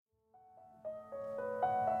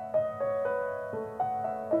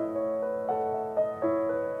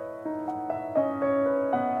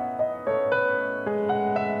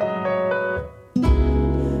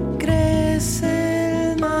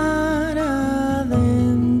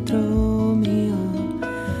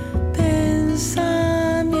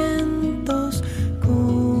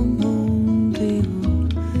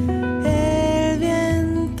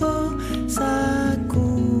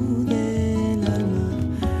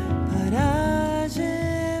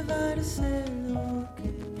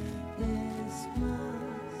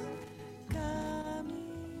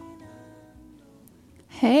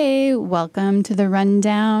Hey, welcome to the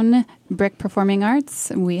Rundown Brick Performing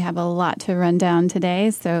Arts. We have a lot to run down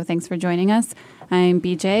today, so thanks for joining us. I'm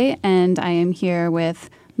BJ, and I am here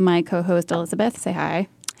with my co-host Elizabeth. Say hi.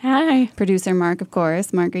 Hi. Producer Mark, of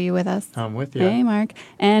course. Mark, are you with us? I'm with you. Hey, Mark.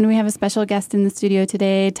 And we have a special guest in the studio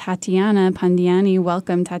today, Tatiana Pandiani.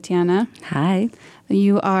 Welcome, Tatiana. Hi.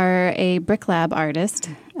 You are a Brick Lab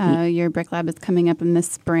artist. Your Brick Lab is coming up in the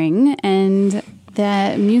spring, and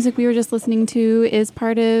the music we were just listening to is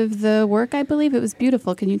part of the work, I believe. It was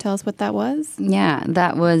beautiful. Can you tell us what that was? Yeah,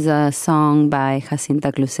 that was a song by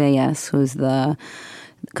Jacinta Clusellas, who's the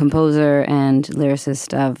composer and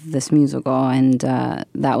lyricist of this musical. And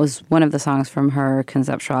that was one of the songs from her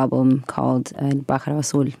conceptual album called El Pájaro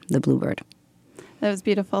Azul, The Bluebird. That was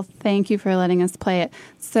beautiful. Thank you for letting us play it.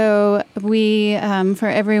 So we, for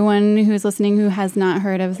everyone who's listening who has not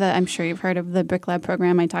heard of I'm sure you've heard of the Brick Lab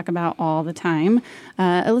program I talk about all the time.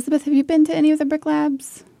 Elizabeth, have you been to any of the Brick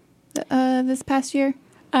Labs this past year?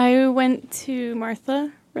 I went to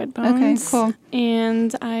Martha Redbones. Okay, cool.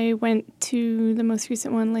 And I went to the most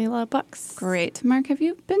recent one, Layla Bucks. Great. Mark, have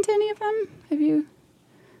you been to any of them? Have you?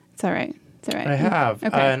 It's all right. It's all right. I have.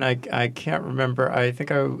 Okay. And I can't remember. I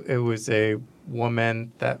think it was a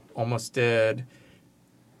woman that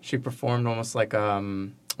she performed almost like a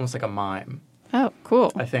mime. Oh,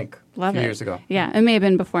 cool. I think. Love a few it. years ago. Yeah, it may have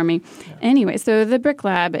been before me. Yeah. Anyway, so the Brick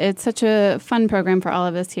Lab, it's such a fun program for all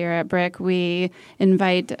of us here at Brick. We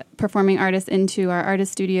invite performing artists into our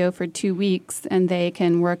artist studio for 2 weeks, and they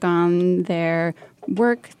can work on their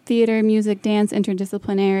work, theater, music, dance,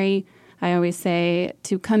 interdisciplinary. I always say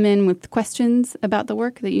to come in with questions about the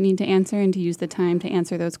work that you need to answer and to use the time to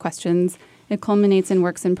answer those questions. It culminates in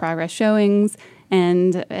works in progress showings,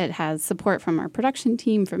 and it has support from our production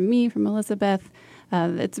team, from me, from Elizabeth.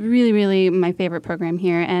 It's really, really my favorite program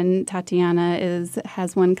here, and Tatiana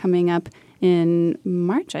has one coming up in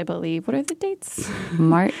March, I believe. What are the dates?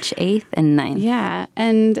 March 8th and 9th. Yeah,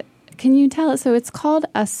 and can you tell us, so it's called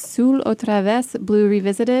Azul Otra Vez, Blue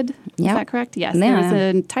Revisited. Is that correct? Yes, Yeah. There was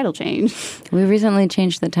a title change. We recently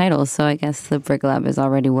changed the title, so I guess the Brick Lab is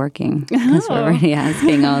already working because we're already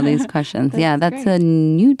asking all these questions. That's great. a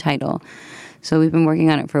new title. So we've been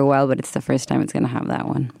working on it for a while, but it's the first time it's going to have that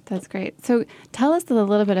one. That's great. So tell us a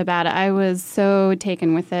little bit about it. I was so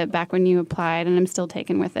taken with it back when you applied, and I'm still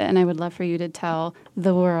taken with it. And I would love for you to tell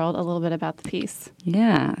the world a little bit about the piece.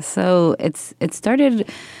 Yeah. So it started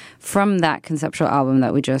from that conceptual album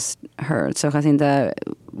that we just heard. So Jacinta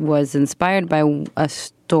was inspired by a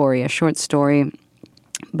short story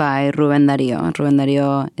by Rubén Darío. Rubén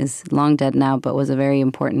Darío is long dead now, but was a very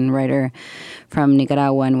important writer from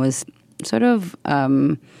Nicaragua and was sort of a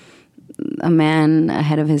man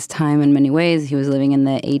ahead of his time in many ways. He was living in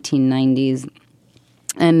the 1890s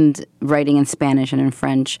and writing in Spanish and in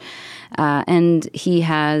French. And he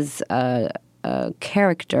has a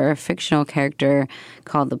fictional character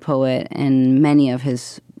called the Poet in many of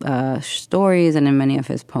his stories and in many of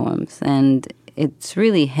his poems. And it's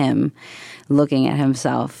really him looking at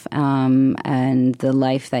himself and the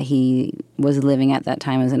life that he was living at that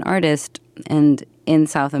time as an artist. And in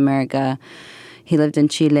South America, he lived in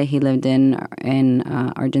Chile, he lived in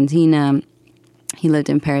Argentina, he lived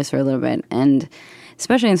in Paris for a little bit. And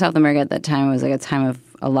especially in South America at that time, it was like a time of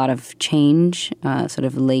a lot of change, sort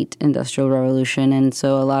of late industrial revolution. And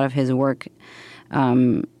so a lot of his work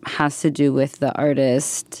has to do with the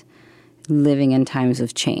artist living in times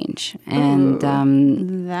of change. And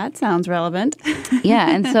that sounds relevant.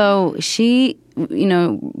 yeah, and so she,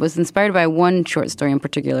 was inspired by one short story in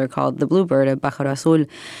particular called The Bluebird, El Pájaro Azul,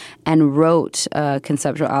 and wrote a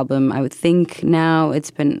conceptual album. I would think now it's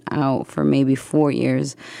been out for maybe 4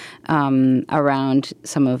 years, around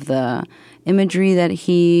some of the imagery that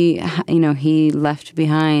he left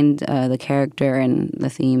behind, the character and the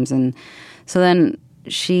themes. And so then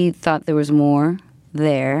she thought there was more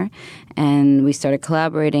there, and we started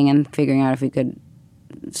collaborating and figuring out if we could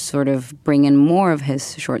sort of bring in more of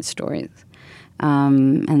his short stories.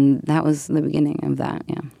 And that was the beginning of that,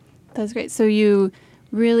 yeah. That's great. So you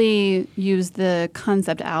really used the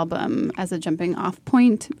concept album as a jumping off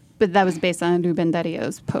point, but that was based on Rubén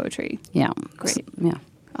Darío's poetry. Yeah. Great. Yeah.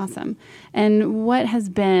 Awesome. And what has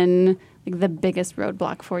been the biggest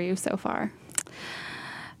roadblock for you so far?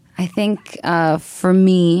 I think for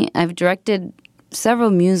me, I've directed several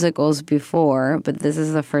musicals before, but this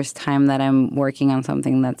is the first time that I'm working on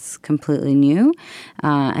something that's completely new,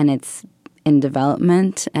 and it's in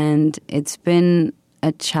development, and it's been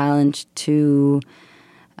a challenge to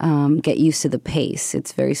get used to the pace.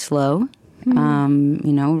 It's very slow.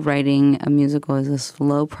 Writing a musical is a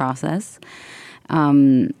slow process.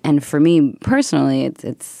 And for me personally,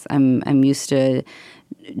 I'm used to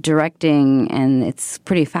directing, and it's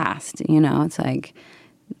pretty fast. It's like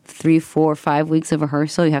 3, 4, 5 weeks of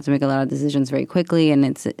rehearsal. You have to make a lot of decisions very quickly, and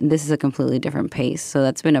this is a completely different pace. So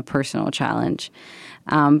that's been a personal challenge.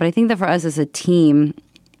 But I think that for us as a team,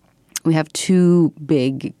 we have 2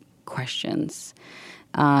 big questions.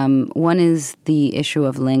 One is the issue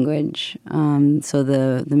of language. So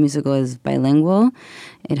the musical is bilingual.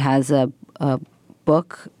 It has a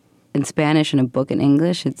book in Spanish and a book in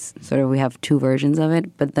English. It's sort of, we have 2 versions of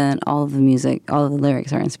it, but then all of the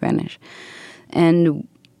lyrics are in Spanish. And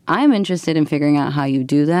I'm interested in figuring out how you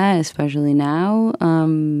do that, especially now,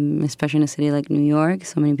 especially in a city like New York.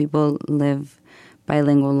 So many people live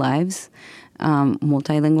bilingual lives,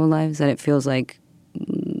 multilingual lives, that it feels like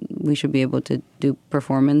we should be able to do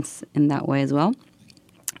performance in that way as well.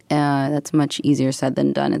 That's much easier said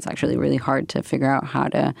than done. It's actually really hard to figure out how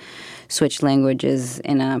to switch languages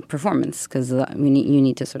in a performance, because you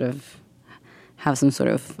need to sort of have some sort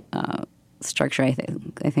of structure, I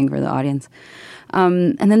think, for the audience.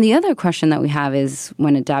 And then the other question that we have is,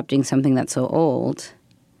 when adapting something that's so old,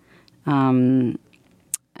 and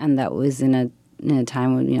that was in a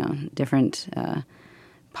time when different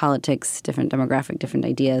politics, different demographic, different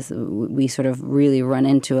ideas, we sort of really run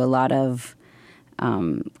into a lot of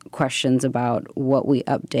questions about what we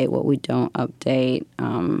update, what we don't update,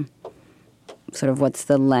 sort of what's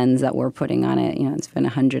the lens that we're putting on it. It's been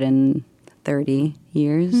 130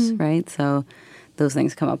 years, right? So those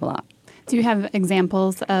things come up a lot. Do you have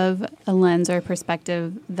examples of a lens or a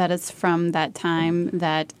perspective that is from that time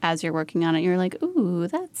that, as you're working on it, you're like, ooh,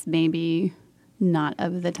 that's maybe not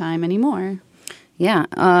of the time anymore? Yeah.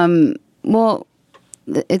 Well,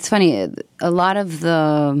 it's funny. A lot of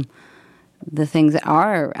the things that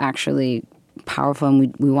are actually powerful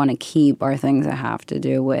and we want to keep are things that have to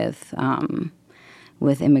do with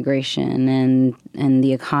immigration and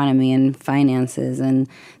the economy and finances and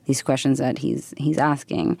these questions that he's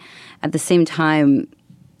asking. At the same time,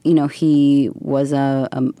 he was a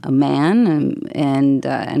man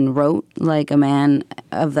and wrote like a man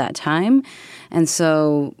of that time, and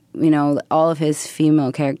so all of his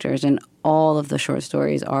female characters and all of the short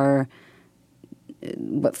stories are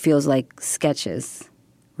what feels like sketches.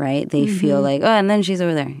 Right? They feel like, and then she's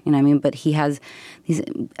over there. You know what I mean? But he has these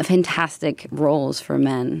fantastic roles for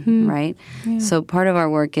men, right? Yeah. So part of our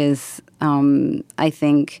work is, I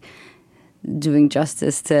think, doing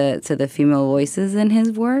justice to the female voices in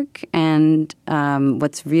his work. And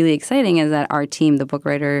what's really exciting is that our team, the book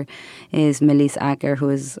writer is Melis Acker, who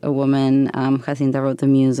is a woman. Jacinta wrote the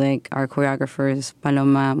music. Our choreographer is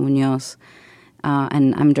Paloma Munoz.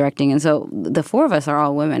 And I'm directing. And so the 4 of us are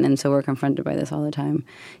all women, and so we're confronted by this all the time.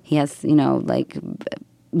 He has,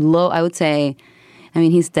 low, I would say,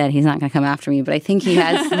 he's dead. He's not going to come after me, but I think he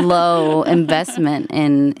has low investment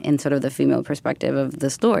in sort of the female perspective of the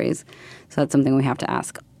stories. So that's something we have to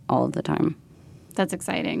ask all of the time. That's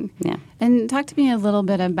exciting. Yeah. And talk to me a little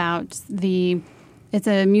bit about it's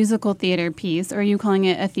a musical theater piece, or are you calling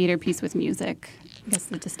it a theater piece with music? I guess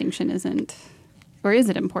the distinction isn't, or is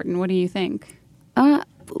it important? What do you think?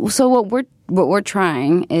 So what we're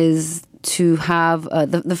trying is to have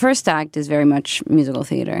the first act is very much musical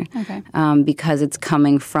theater, okay. Because it's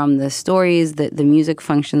coming from the stories, the music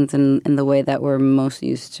functions in the way that we're most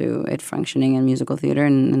used to it functioning in musical theater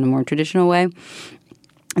in a more traditional way.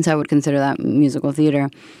 And so I would consider that musical theater.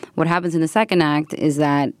 What happens in the second act is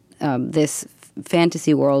that this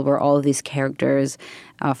fantasy world where all of these characters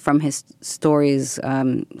from his stories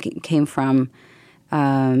came from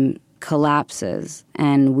collapses,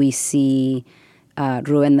 and we see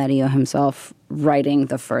Rubén Darío himself writing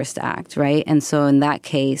the first act, right? And so in that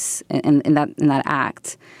case, in that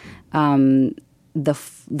act,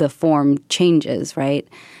 the form changes, right?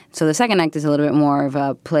 So the second act is a little bit more of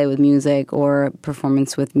a play with music or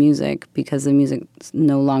performance with music, because the music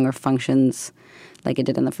no longer functions like it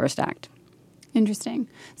did in the first act. Interesting.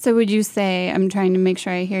 So would you say, I'm trying to make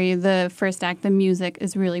sure I hear you, the first act, the music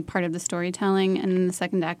is really part of the storytelling, and in the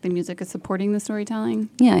second act, the music is supporting the storytelling?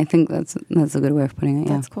 Yeah, I think that's a good way of putting it,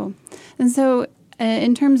 yeah. That's cool. And so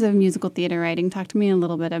in terms of musical theater writing, talk to me a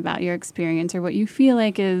little bit about your experience or what you feel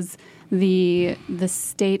like is the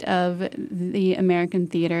state of the American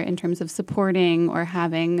theater in terms of supporting or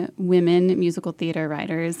having women musical theater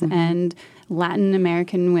writers and Latin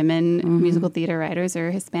American women musical theater writers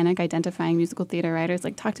or Hispanic identifying musical theater writers.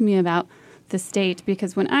 Like, talk to me about the state,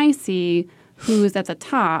 because when I see who's at the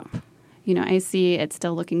top, I see it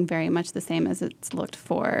still looking very much the same as it's looked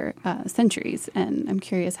for centuries. And I'm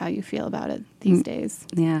curious how you feel about it these days.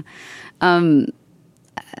 Yeah.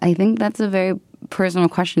 I think that's a very personal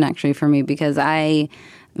question actually for me because I'm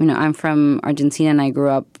from Argentina and I grew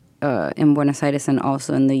up in Buenos Aires and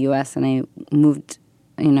also in the U.S. and I moved,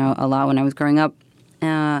 a lot when I was growing up,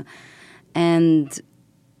 and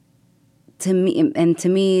to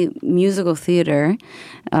me, musical theater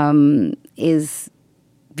is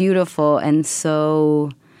beautiful and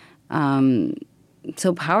so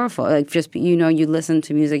powerful. Like just you listen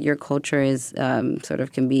to music, your culture is sort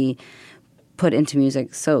of can be put into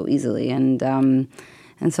music so easily, and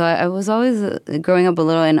so I was always growing up a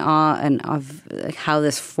little in awe and of like, how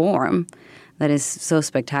this form that is so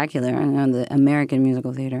spectacular, the American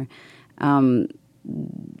musical theater,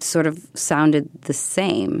 sort of sounded the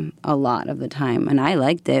same a lot of the time, and I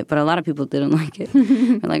liked it, but a lot of people didn't like it.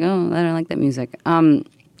 They're like, "Oh, I don't like that music." And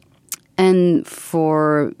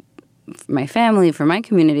for my family, for my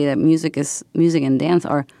community, that music and dance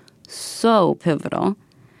are so pivotal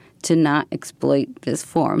to not exploit this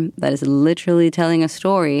form that is literally telling a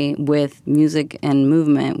story with music and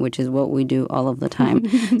movement, which is what we do all of the time.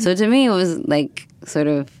 So to me, it was like sort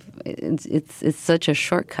of it's such a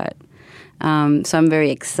shortcut. So I'm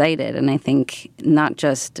very excited, and I think not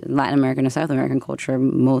just Latin American or South American culture,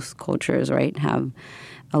 most cultures, right, have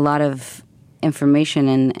a lot of information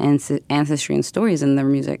and ancestry and stories in their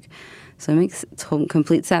music. So it makes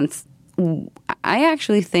complete sense. I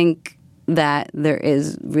actually think that there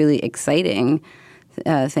is really exciting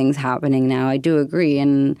things happening now. I do agree,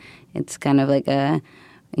 and it's kind of like a,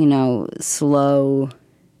 slow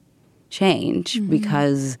change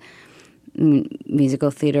because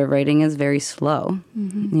musical theater writing is very slow.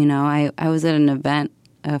 I was at an event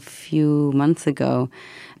a few months ago,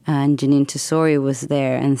 and Jeanine Tesori was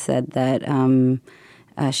there and said that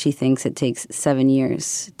she thinks it takes 7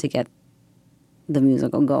 years to get the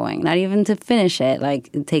musical going. Not even to finish it. Like,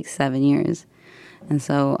 it takes 7 years. And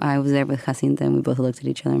so I was there with Jacinta, and we both looked at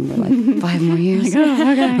each other and we're like, 5 more years? Like,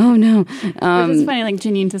 oh, okay. Oh, no. Which is funny, like,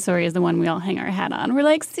 Jeanine Tesori is the one we all hang our hat on. We're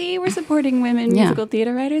like, see, we're supporting women musical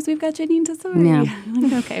theater writers. We've got Jeanine Tesori. Yeah.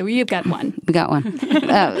 Like, okay, well, you've got one. We got one.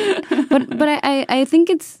 But I think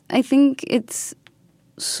it's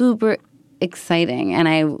super exciting, and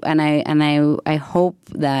I hope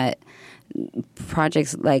that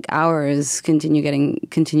projects like ours continue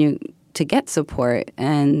to get support,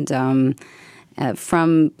 and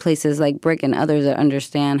from places like Brick and others that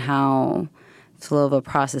understand how slow of a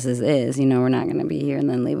process this is. We're not going to be here and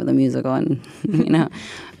then leave with a musical, and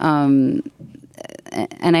and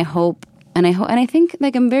I think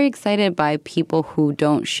like I'm very excited by people who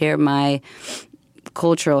don't share my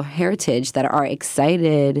cultural heritage that are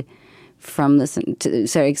excited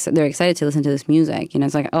they're excited to listen to this music.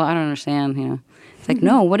 It's like, oh, I don't understand. It's like,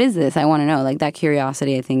 no, what is this? I want to know. Like, that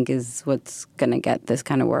curiosity, I think, is what's going to get this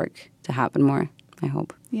kind of work to happen more, I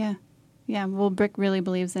hope. Yeah. Well, Brick really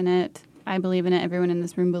believes in it. I believe in it. Everyone in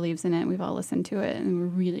this room believes in it. We've all listened to it, and we're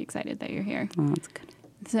really excited that you're here. Oh, that's good.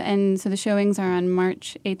 So the showings are on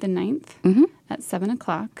March 8th and 9th at 7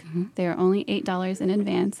 o'clock. They are only $8 in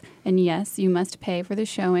advance. And yes, you must pay for the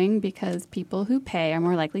showing because people who pay are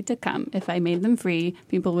more likely to come. If I made them free,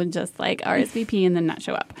 people would just like RSVP and then not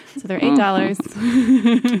show up. So they're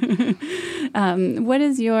 $8. What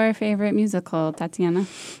is your favorite musical, Tatiana?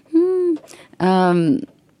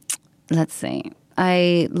 Let's see.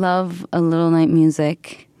 I love a Little Night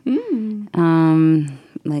Music.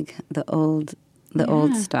 Like the old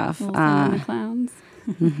stuff. And the Clowns.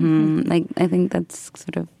 Like, I think that's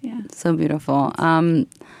sort of so beautiful. But,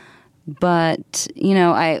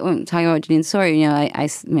 I talking about Jeanine Tesori, I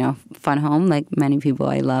Fun Home, like many people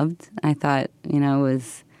I loved. I thought,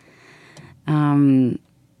 was, I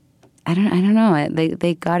don't know.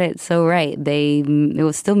 They got it so right. It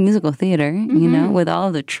was still musical theater, with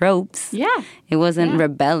all the tropes. Yeah. It wasn't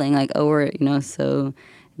rebelling like, oh, we're, so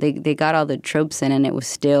they got all the tropes in, and it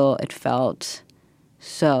felt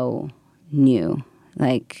so new,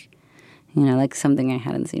 like something I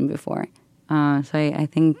hadn't seen before. So I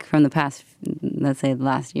think from the past, let's say the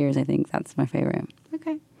last years, I think that's my favorite.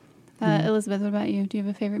 Okay. Elizabeth, what about you? Do you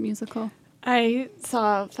have a favorite musical? I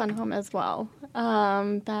saw Fun Home as well.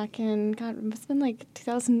 Back in, God, it must have been like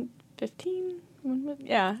 2015.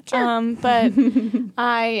 Yeah. Sure. But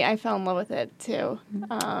I fell in love with it too.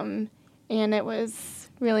 And it was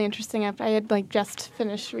really interesting. I had just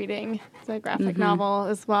finished reading the graphic novel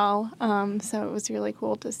as well. So it was really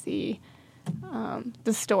cool to see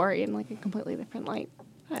the story in a completely different light.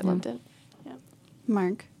 I loved it. Yeah.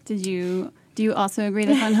 Mark, do you also agree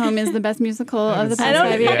that Fun Home is the best musical of the past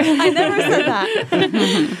 5 years? I never said that.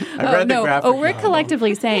 I read the graphic we're novel.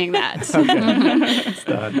 collectively saying that. Okay. It's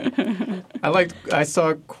done. I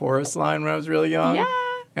saw Chorus Line when I was really young. Yeah.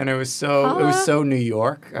 And it was so New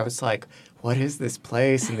York. I was like, what is this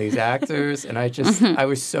place and these actors? And I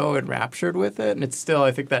was so enraptured with it. And it's still,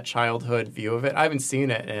 I think, that childhood view of it. I haven't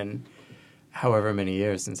seen it in however many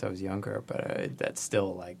years since I was younger, but that's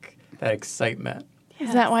still like that excitement.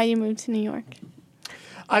 Is that why you moved to New York?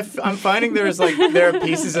 I'm finding there are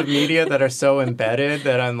pieces of media that are so embedded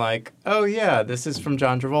that I'm like, oh yeah, this is from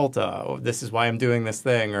John Travolta. Or, this is why I'm doing this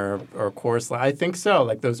thing, or Chorus Line. I think so.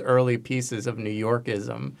 Like those early pieces of New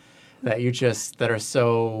Yorkism that are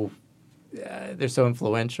so they're so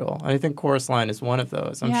influential. And I think Chorus Line is one of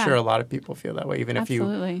those. I'm sure a lot of people feel that way, even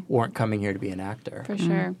Absolutely. If you weren't coming here to be an actor. For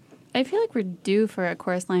sure. I feel like we're due for a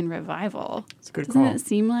Chorus Line revival. It's a good Doesn't call. it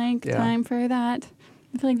seem like time for that?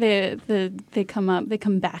 I feel like they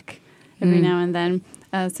come back every now and then.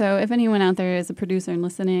 So if anyone out there is a producer and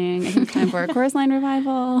listening, I think it's time for a Chorus Line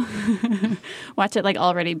revival. Watch it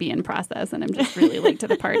already be in process, and I'm just really late to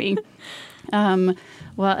the party.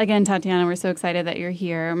 Well, again, Tatiana, we're so excited that you're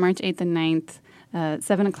here. March 8th and 9th,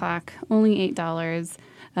 7 o'clock, only $8.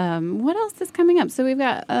 What else is coming up? So we've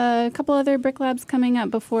got a couple other Brick Labs coming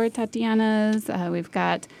up before Tatiana's. We've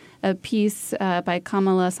got a piece by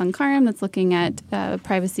Kamala Sankaram that's looking at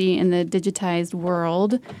privacy in the digitized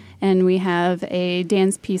world. And we have a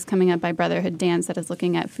dance piece coming up by Brotherhood Dance that is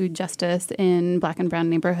looking at food justice in Black and brown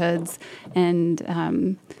neighborhoods.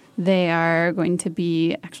 And they are going to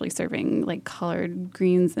be actually serving collard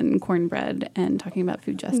greens and cornbread and talking about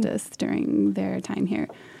food justice during their time here.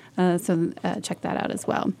 So check that out as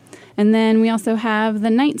well. And then we also have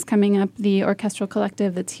the Nights coming up, the orchestral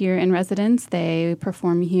collective that's here in residence. They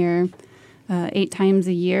perform here 8 times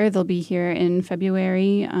a year. They'll be here in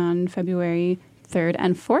February, on February 3rd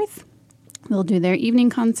and 4th. They'll do their evening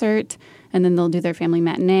concert, and then they'll do their family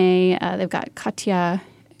matinee. They've got Katya.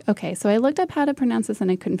 Okay, so I looked up how to pronounce this,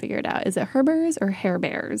 and I couldn't figure it out. Is it Herbers or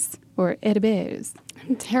Hairbears or Herbears?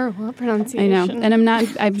 I'm terrible at pronunciation. I know, and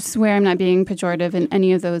I swear I'm not being pejorative in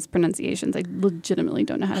any of those pronunciations. I legitimately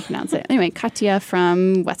don't know how to pronounce it. Anyway, Katya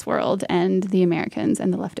from Westworld and The Americans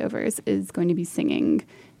and The Leftovers is going to be singing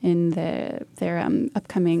in their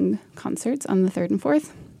upcoming concerts on the 3rd and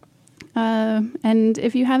 4th. And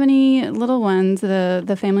if you have any little ones,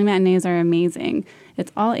 the family matinees are amazing.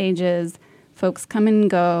 It's all ages. Folks come and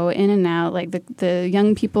go, in and out. Like the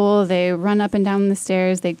young people, they run up and down the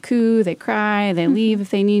stairs. They coo, they cry, they leave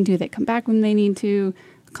if they need to. They come back when they need to.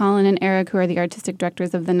 Colin and Eric, who are the artistic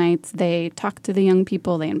directors of the Nights, they talk to the young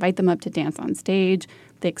people. They invite them up to dance on stage.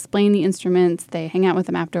 They explain the instruments. They hang out with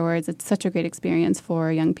them afterwards. It's such a great experience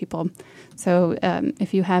for young people. So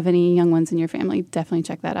if you have any young ones in your family, definitely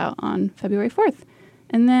check that out on February 4th.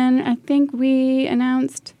 And then I think we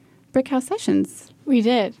announced Brick House Sessions. We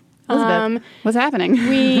did. Elizabeth, what's happening?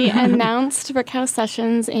 We announced Brick House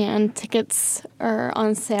Sessions, and tickets are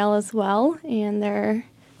on sale as well, and they're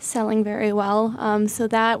selling very well. So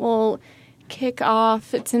that will kick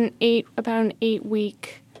off. It's about an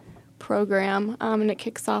 8-week program, and it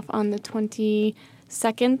kicks off on the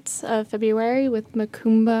 22nd of February with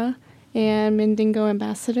Macumba and Mandingo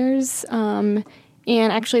Ambassadors. And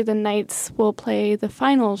actually, the Nights will play the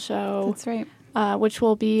final show. That's right. Which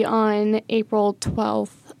will be on April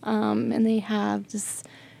 12th. And they have this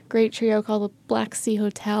great trio called the Black Sea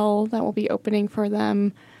Hotel that will be opening for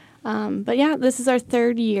them. But yeah, this is our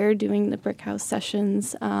 3rd year doing the Brick House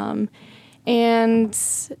Sessions. And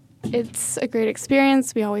it's a great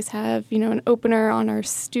experience. We always have, an opener on our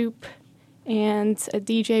stoop and a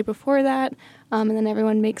DJ before that. And then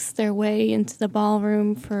everyone makes their way into the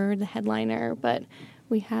ballroom for the headliner. But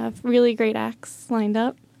we have really great acts lined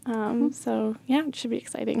up. So yeah, it should be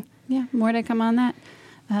exciting. Yeah, more to come on that.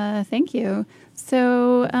 Thank you.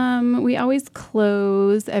 So we always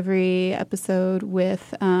close every episode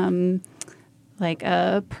with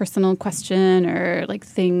a personal question or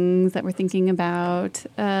things that we're thinking about.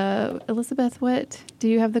 Elizabeth, do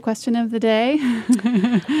you have the question of the day?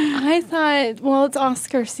 I thought, well, it's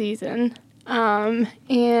Oscar season.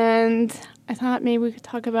 And I thought maybe we could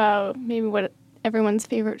talk about what everyone's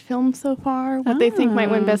favorite film so far, what they think might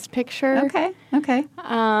win Best Picture. Okay.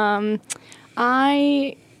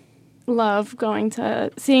 I love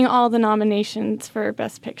seeing all the nominations for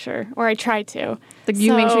Best Picture, or I try to.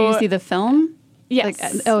 You make sure you see the film?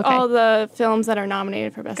 Yes, all the films that are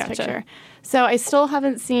nominated for Best Picture. So I still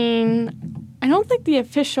haven't seen, I don't think the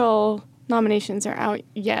official nominations are out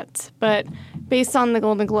yet, but based on the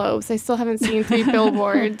Golden Globes, I still haven't seen 3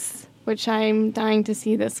 Billboards, which I'm dying to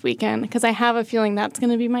see this weekend, because I have a feeling that's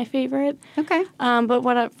going to be my favorite. Okay.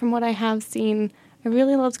 But from what I have seen, I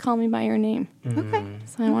really loved Call Me By Your Name. Okay.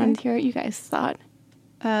 So I wanted to hear what you guys thought.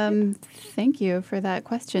 Thank you for that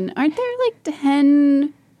question. Aren't there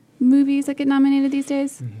 10 movies that get nominated these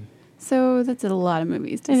days? Mm-hmm. So that's a lot of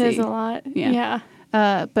movies to It see. is a lot. Yeah.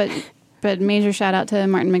 Yeah. But major shout out to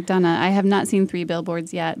Martin McDonagh. I have not seen 3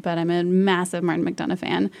 Billboards yet, but I'm a massive Martin McDonagh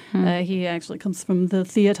fan. He actually comes from the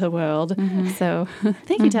theater world. So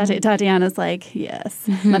thank you, Tatiana's like, yes,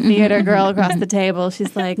 my theater girl across the table.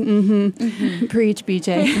 She's like, preach,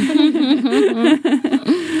 BJ.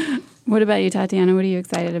 What about you, Tatiana? What are you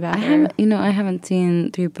excited about? I haven't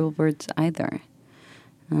seen 3 Billboards either.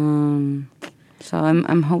 So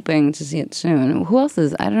I'm hoping to see it soon. Who else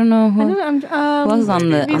is? I don't know who else is on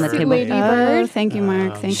the table. Lady Bird. Thank you,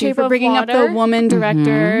 Mark. Thank you Shape for of bringing up Water. the woman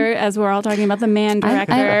director as we're all talking about the man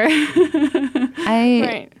director.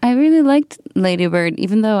 I really liked Lady Bird,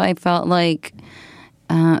 even though I felt like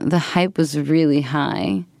the hype was really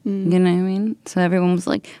high. You know what I mean? So everyone was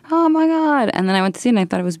like, "Oh my god!" And then I went to see it, and I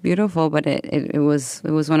thought it was beautiful. But it was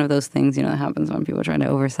one of those things, that happens when people try to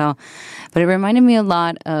oversell. But it reminded me a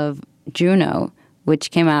lot of Juno, which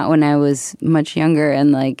came out when I was much younger,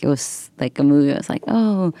 and it was like a movie. I was like,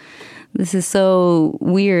 "Oh, this is so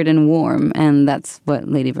weird and warm," and that's what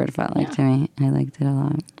Lady Bird felt like to me. I liked it a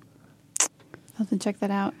lot. I'll have to check that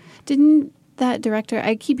out. Didn't that director,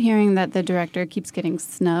 I keep hearing that the director keeps getting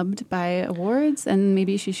snubbed by awards, and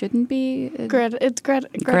maybe she shouldn't be. It's Greta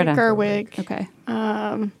Greta. Gerwig. Okay.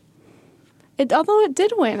 Although it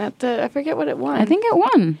did win at I forget what it won. I think it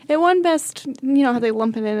won. It won best, how they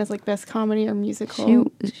lump it in as best comedy or musical.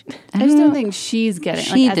 I just don't think she's getting,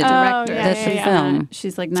 She as a did. director. That's the film.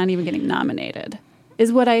 She's not even getting nominated,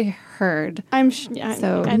 is what I heard. So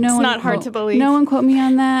it's not hard to believe. No one quote me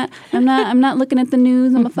on that. I'm not looking at the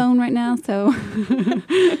news on my phone right now. So,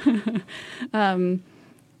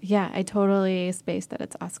 I totally spaced that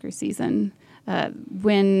it's Oscar season.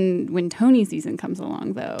 When Tony season comes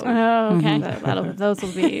along, though, okay, those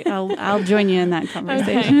will be. I'll join you in that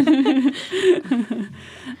conversation.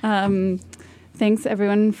 Okay. Thanks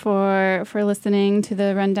everyone for listening to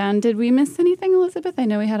the rundown. Did we miss anything, Elizabeth? I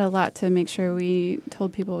know we had a lot to make sure we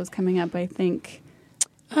told people was coming up. I think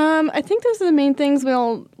those are the main things.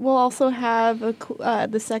 We'll also have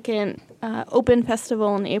the second open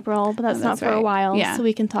festival in April, but that's not for a while, so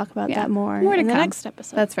we can talk about that more to in the come. next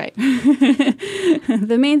episode. That's right.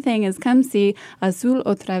 The main thing is come see Azul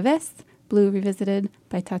Otra Vez, Blue Revisited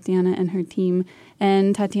by Tatiana and her team.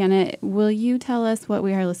 And Tatiana, will you tell us what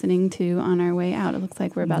we are listening to on our way out? It looks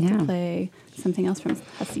like we're about to play something else from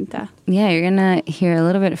Jacinta. Yeah, you're going to hear a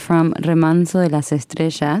little bit from Remanso de las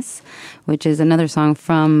Estrellas, which is another song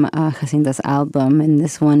from Jacinta's album. And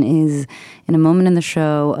this one is in a moment in the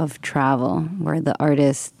show of travel, where the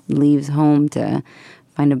artist leaves home to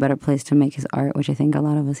find a better place to make his art, which I think a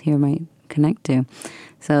lot of us here might connect to.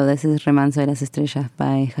 So this is Remanso de las Estrellas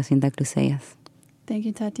by Jacinta Crusellas. Thank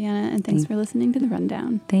you, Tatiana, and thanks for listening to The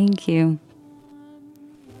Rundown. Thank you.